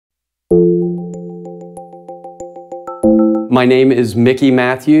My name is Mickey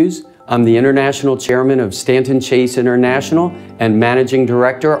Matthews. I'm the International Chairman of Stanton Chase International and Managing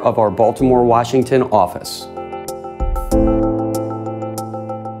Director of our Baltimore, Washington office.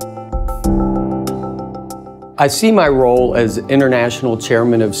 I see my role as International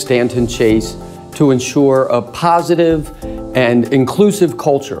Chairman of Stanton Chase to ensure a positive and inclusive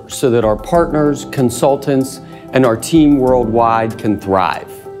culture so that our partners, consultants, and our team worldwide can thrive.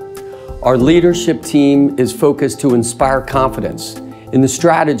 Our leadership team is focused to inspire confidence in the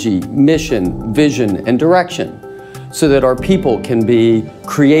strategy, mission, vision, and direction so that our people can be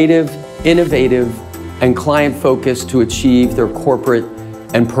creative, innovative, and client-focused to achieve their corporate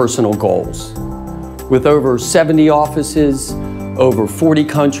and personal goals. With over 70 offices, over 40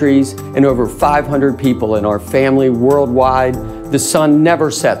 countries, and over 500 people in our family worldwide, the sun never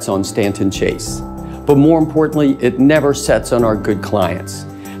sets on Stanton Chase. But more importantly, it never sets on our good clients.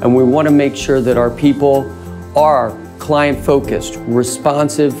 And we want to make sure that our people are client-focused,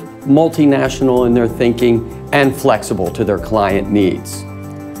 responsive, multinational in their thinking, and flexible to their client needs.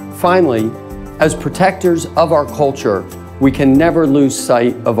 Finally, as protectors of our culture, we can never lose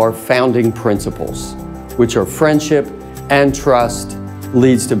sight of our founding principles, which are friendship and trust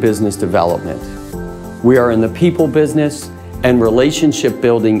leads to business development. We are in the people business, and relationship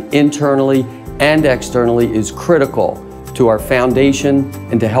building internally and externally is critical to our foundation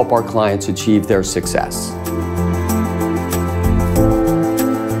and to help our clients achieve their success.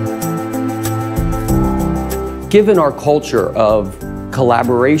 Given our culture of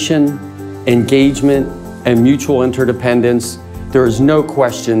collaboration, engagement, and mutual interdependence, there is no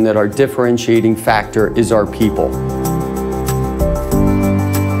question that our differentiating factor is our people.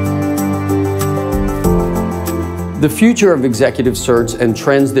 The future of executive search and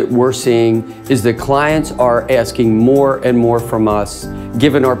trends that we're seeing is that clients are asking more and more from us,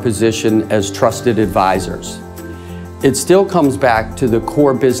 given our position as trusted advisors. It still comes back to the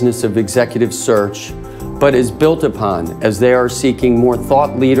core business of executive search, but is built upon as they are seeking more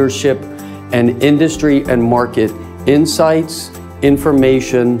thought leadership and industry and market insights,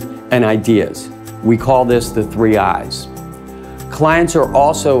 information, and ideas. We call this the 3 I's. Clients are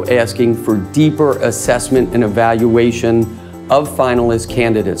also asking for deeper assessment and evaluation of finalist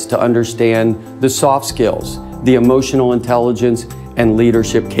candidates to understand the soft skills, the emotional intelligence, and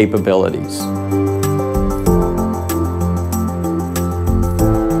leadership capabilities.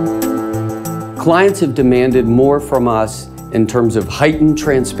 Clients have demanded more from us in terms of heightened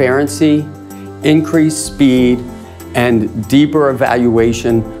transparency, increased speed, and deeper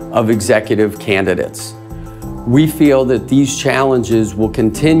evaluation of executive candidates. We feel that these challenges will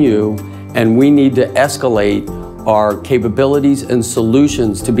continue and we need to escalate our capabilities and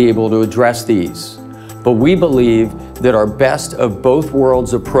solutions to be able to address these. But we believe that our best of both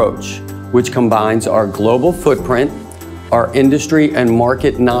worlds approach, which combines our global footprint, our industry and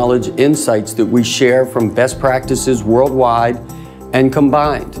market knowledge insights that we share from best practices worldwide, and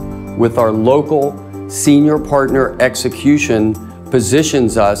combined with our local senior partner execution,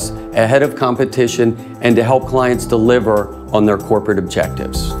 positions us ahead of competition and to help clients deliver on their corporate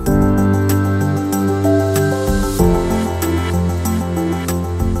objectives.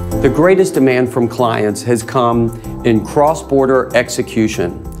 The greatest demand from clients has come in cross-border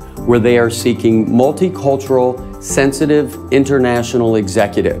execution, where they are seeking multicultural, sensitive, international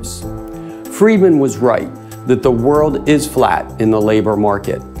executives. Friedman was right that the world is flat in the labor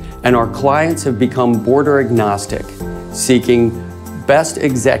market, and our clients have become border agnostic, seeking best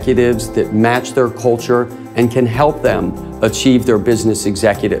executives that match their culture and can help them achieve their business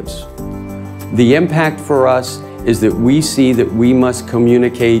executives. The impact for us is that we see that we must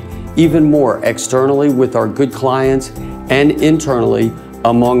communicate even more externally with our good clients and internally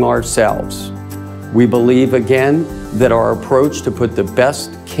among ourselves. We believe again that our approach to put the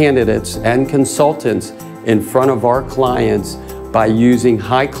best candidates and consultants in front of our clients by using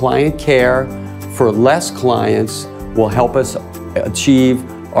high client care for less clients will help us achieve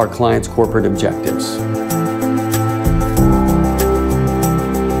our clients' corporate objectives.